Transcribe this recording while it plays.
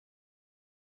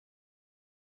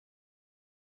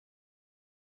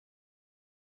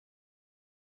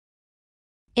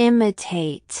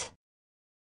Imitate.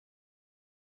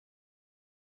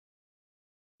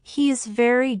 He is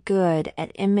very good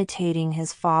at imitating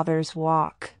his father's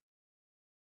walk.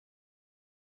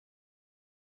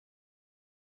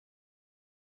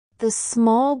 The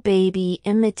small baby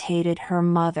imitated her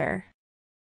mother.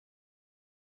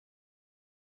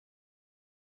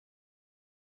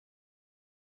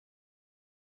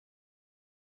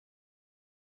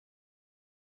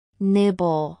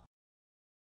 Nibble.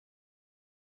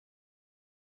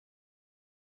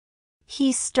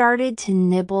 He started to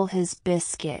nibble his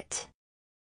biscuit.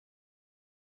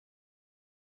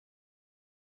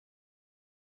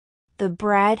 The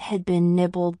bread had been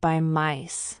nibbled by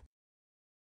mice.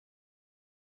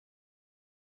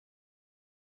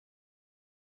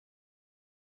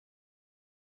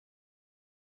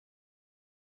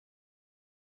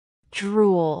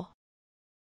 Drool.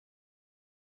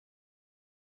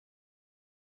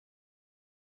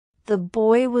 The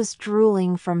boy was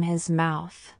drooling from his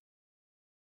mouth.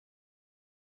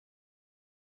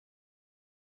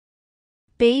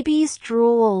 Babies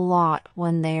drool a lot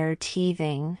when they are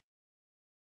teething.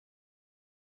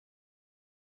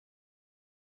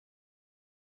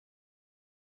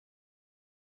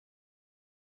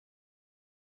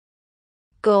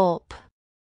 Gulp.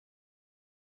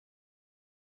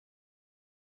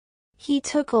 He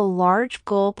took a large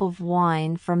gulp of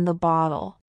wine from the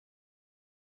bottle.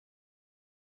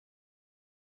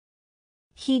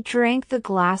 He drank the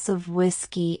glass of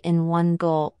whiskey in one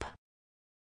gulp.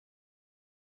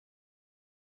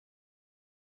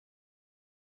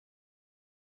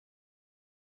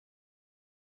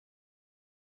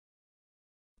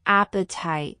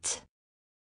 Appetite.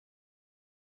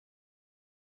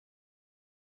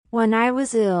 When I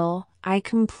was ill, I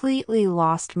completely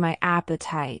lost my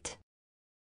appetite.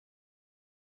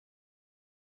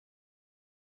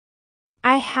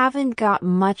 I haven't got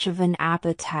much of an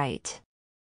appetite.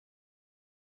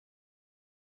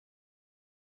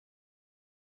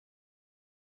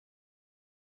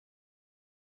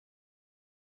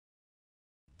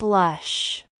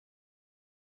 Blush.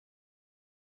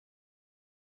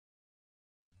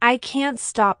 I can't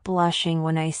stop blushing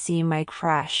when I see my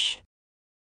crush.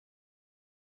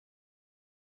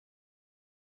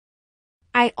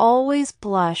 I always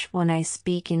blush when I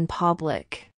speak in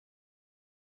public.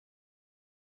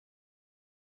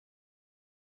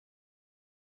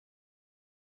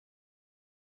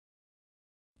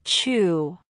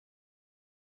 Chew.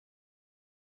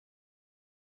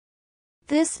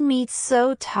 This meat's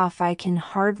so tough I can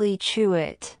hardly chew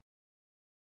it.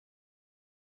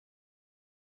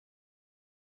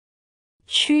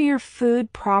 Chew your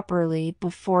food properly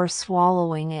before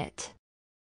swallowing it.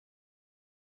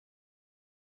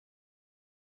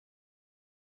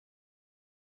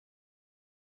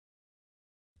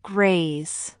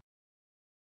 Graze.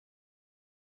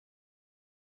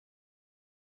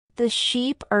 The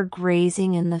sheep are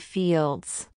grazing in the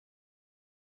fields.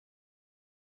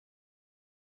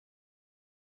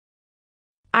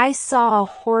 I saw a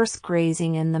horse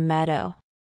grazing in the meadow.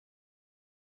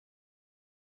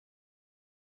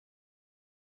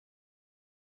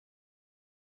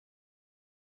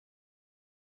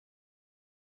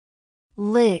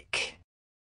 Lick.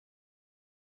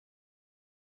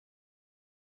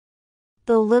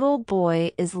 The little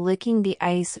boy is licking the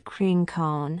ice cream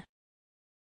cone.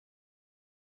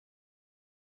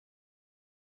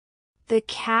 The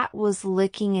cat was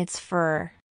licking its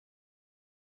fur.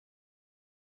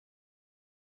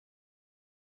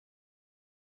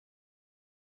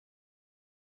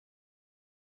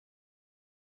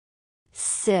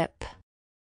 Sip.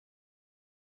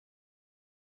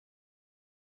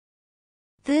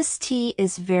 This tea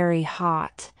is very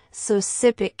hot, so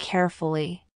sip it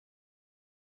carefully.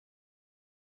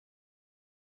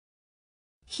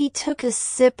 He took a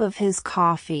sip of his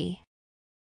coffee.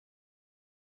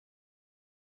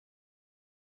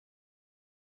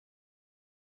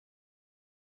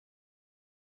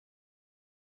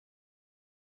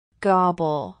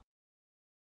 Gobble.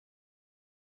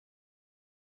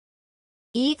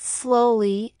 Eat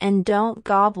slowly and don't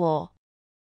gobble.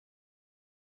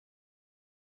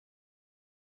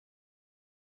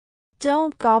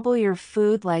 Don't gobble your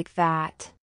food like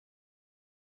that.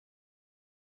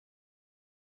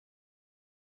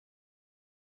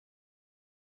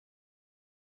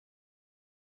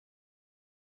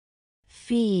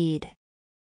 Feed.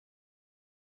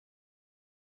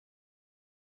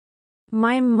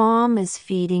 My mom is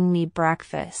feeding me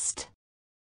breakfast.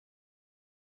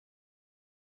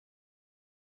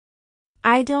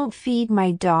 I don't feed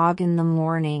my dog in the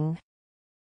morning.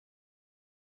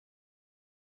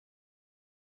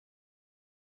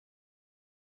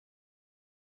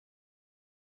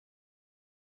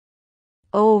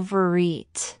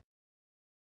 overeat.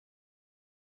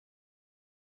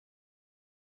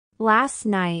 Last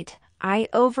night, I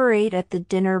overate at the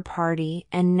dinner party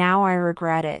and now I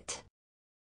regret it.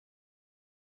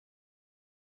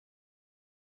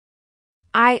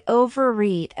 I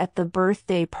overeat at the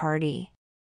birthday party.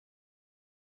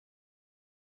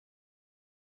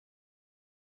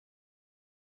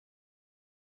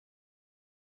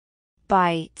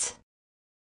 Bite.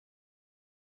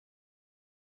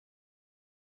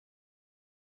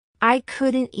 I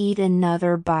couldn't eat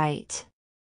another bite.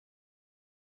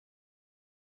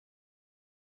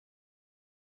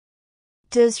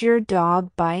 Does your dog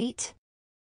bite?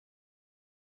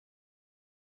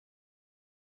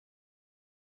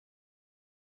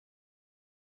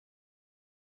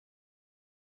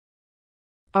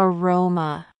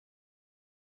 Aroma.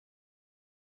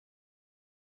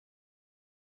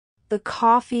 The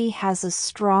coffee has a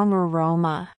strong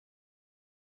aroma.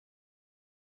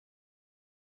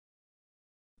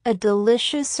 A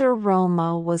delicious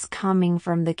aroma was coming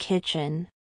from the kitchen.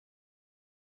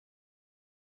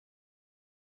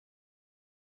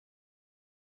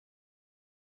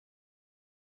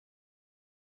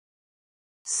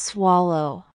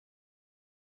 Swallow.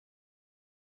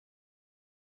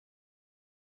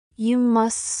 You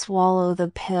must swallow the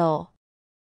pill.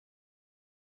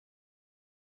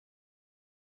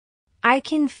 I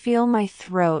can feel my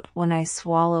throat when I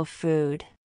swallow food.